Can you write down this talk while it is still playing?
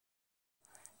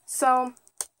So,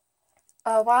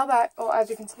 a while back, well, as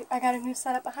you can see, I got a new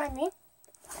setup behind me.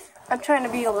 I'm trying to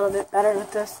be a little bit better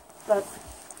with this, but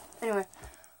anyway.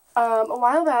 A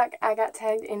while back, I got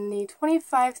tagged in the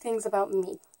 25 things about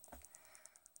me.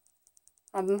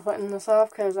 I've been putting this off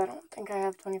because I don't think I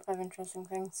have 25 interesting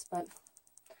things, but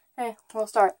hey, we'll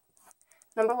start.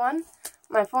 Number 1,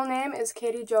 my full name is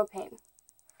Katie Jo Payne.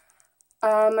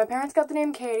 My parents got the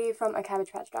name Katie from a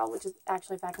Cabbage Patch doll, which is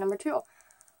actually fact number 2.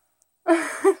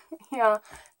 Yeah,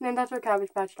 named after a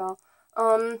Cabbage Patch doll.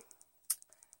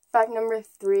 Fact number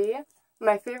 3,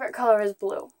 my favorite color is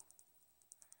blue.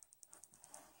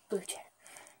 Blue chair.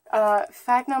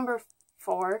 Fact number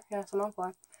 4, yes, I'm on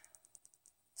 4.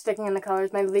 Sticking in the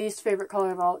colors, my least favorite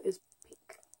color of all is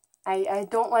pink. I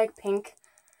don't like pink.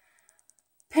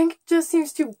 Pink just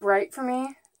seems too bright for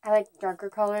me. I like darker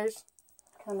colors.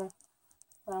 Kind of,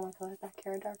 well, my colors back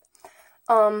here are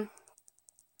dark.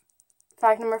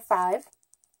 Fact number 5.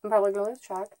 I'm probably going to lose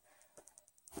track.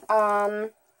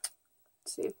 Let's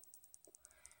see.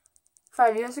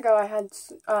 5 years ago, I had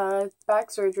back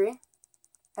surgery.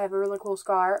 I have a really cool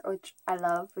scar, which I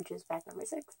love, which is fact number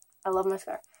 6. I love my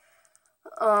scar.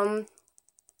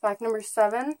 Fact number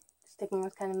 7, sticking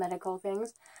with kind of medical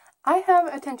things. I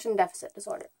have attention deficit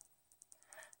disorder.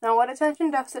 Now, what attention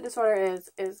deficit disorder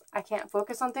is I can't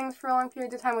focus on things for long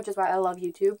periods of time, which is why I love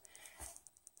YouTube.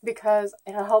 Because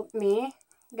it'll help me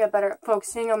get better at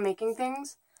focusing on making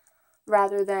things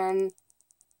rather than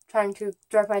trying to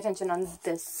direct my attention on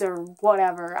this or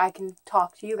whatever. I can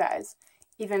talk to you guys,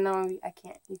 even though you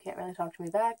can't really talk to me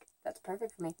back. That's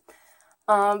perfect for me.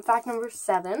 Fact number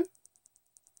 7.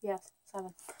 Yes,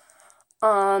 7.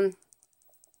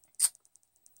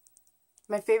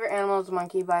 My favorite animal is a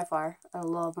monkey by far. I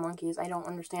love monkeys. I don't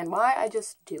understand why, I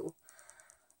just do.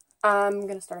 I'm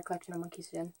gonna start a collection of monkeys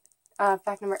soon.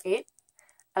 Fact number 8.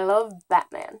 I love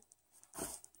Batman.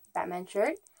 Batman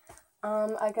shirt.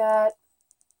 I got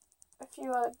a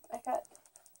few I got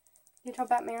Little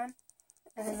Batman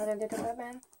and another Little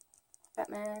Batman.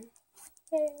 Batman.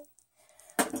 Yay.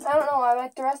 I don't know why,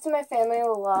 like the rest of my family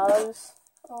loves...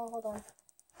 Oh,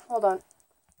 hold on.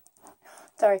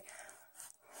 Sorry.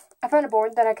 I found a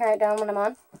board that I can write down when I'm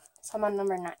on. So I'm on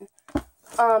number 9.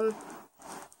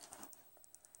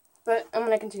 But I'm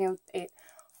gonna continue with 8.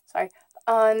 Sorry.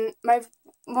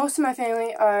 Most of my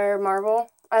family are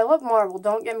Marvel. I love Marvel,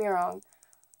 don't get me wrong.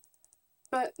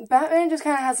 But Batman just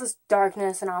kind of has this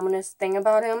darkness and ominous thing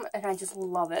about him, and I just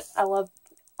love it. I love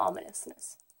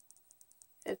ominousness.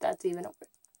 If that's even a word.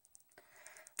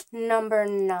 Number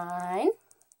 9.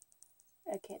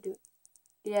 I can't do it.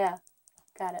 Yeah,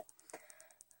 got it.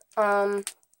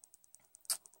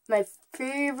 My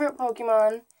favorite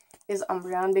Pokemon is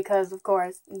Umbreon because, of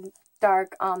course,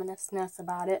 dark ominousness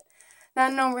about it.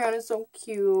 That Umbreon is so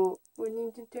cute. What do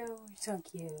you do? You're so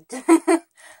cute.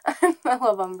 I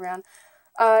love Umbreon.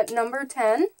 Number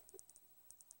 10.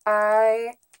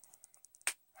 I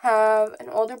have an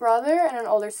older brother and an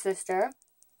older sister.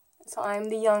 So I'm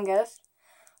the youngest.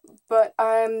 But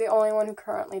I'm the only one who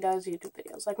currently does YouTube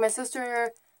videos. Like, my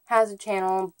sister has a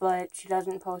channel, but she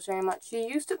doesn't post very much. She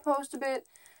used to post a bit,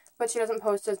 but she doesn't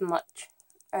post as much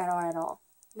at all.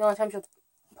 The only time she'll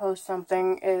post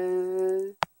something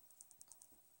is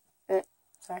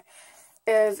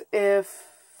if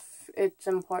it's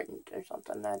important or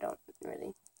something. I don't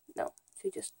really know. She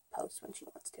just posts when she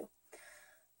wants to.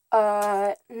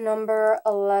 Number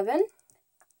 11.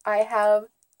 I have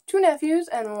 2 nephews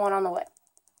and 1 on the way.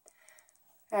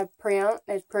 I have Priam,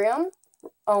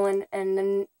 Owen, and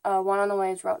then 1 on the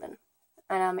way is Ronan.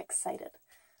 And I'm excited.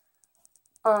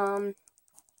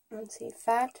 Let's see.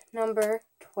 Fact number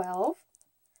 12.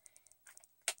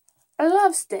 I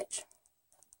love Stitch.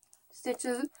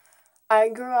 I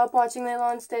grew up watching Lilo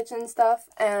and Stitch and stuff,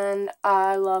 and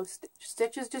I love Stitch.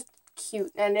 Stitch is just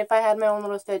cute, and if I had my own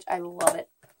little Stitch, I love it.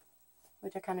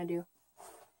 Which I kind of do.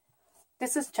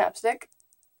 This is chapstick.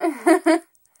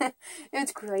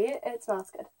 It's great. It smells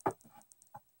good.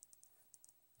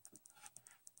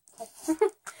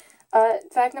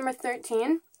 Fact number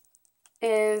 13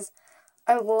 is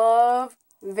I love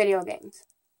video games.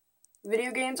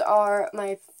 Video games are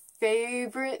my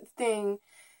favorite thing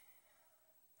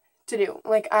to do.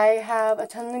 Like, I have a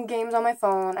ton of games on my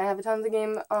phone. I have a ton of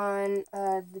games on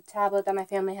the tablet that my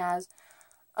family has.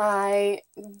 I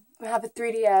have a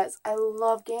 3DS. I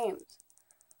love games.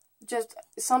 Just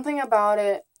something about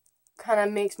it kind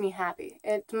of makes me happy.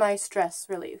 It's my stress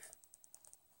relief.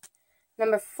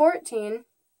 Number 14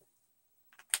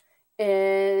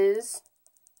 is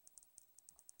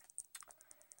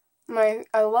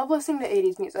I love listening to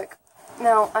 80s music.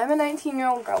 Now, I'm a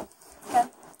 19-year-old girl, okay?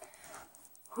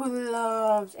 who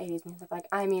loves 80s music. Like,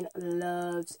 I mean,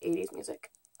 loves 80s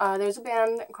music. There's a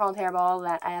band called Hairball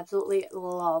that I absolutely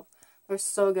love. They're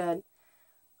so good.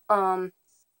 I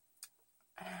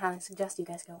highly suggest you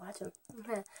guys go watch them.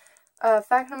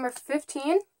 Fact number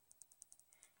 15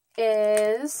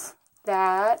 is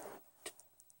that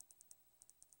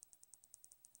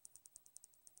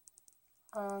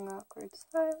awkward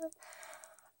silence.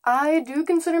 I do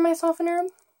consider myself a nerd,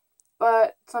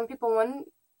 but some people wouldn't.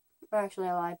 Actually,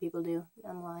 a lot of people do.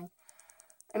 I'm lying.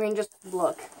 I mean, just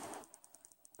look.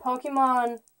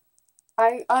 Pokemon.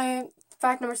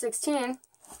 Fact number 16.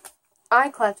 I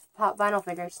collect pop vinyl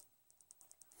figures.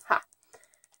 Ha.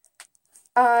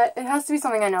 It has to be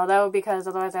something I know though, because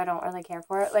otherwise I don't really care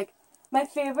for it. Like, my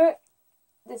favorite.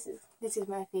 This is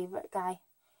my favorite guy.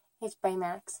 He's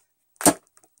Baymax.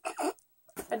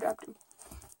 I dropped him.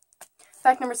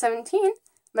 Fact number 17.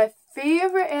 My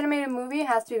favorite animated movie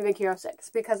has to be Big Hero 6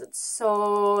 because it's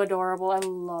so adorable. I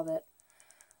love it.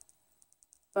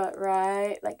 But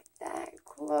right, like that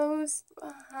close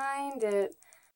behind it,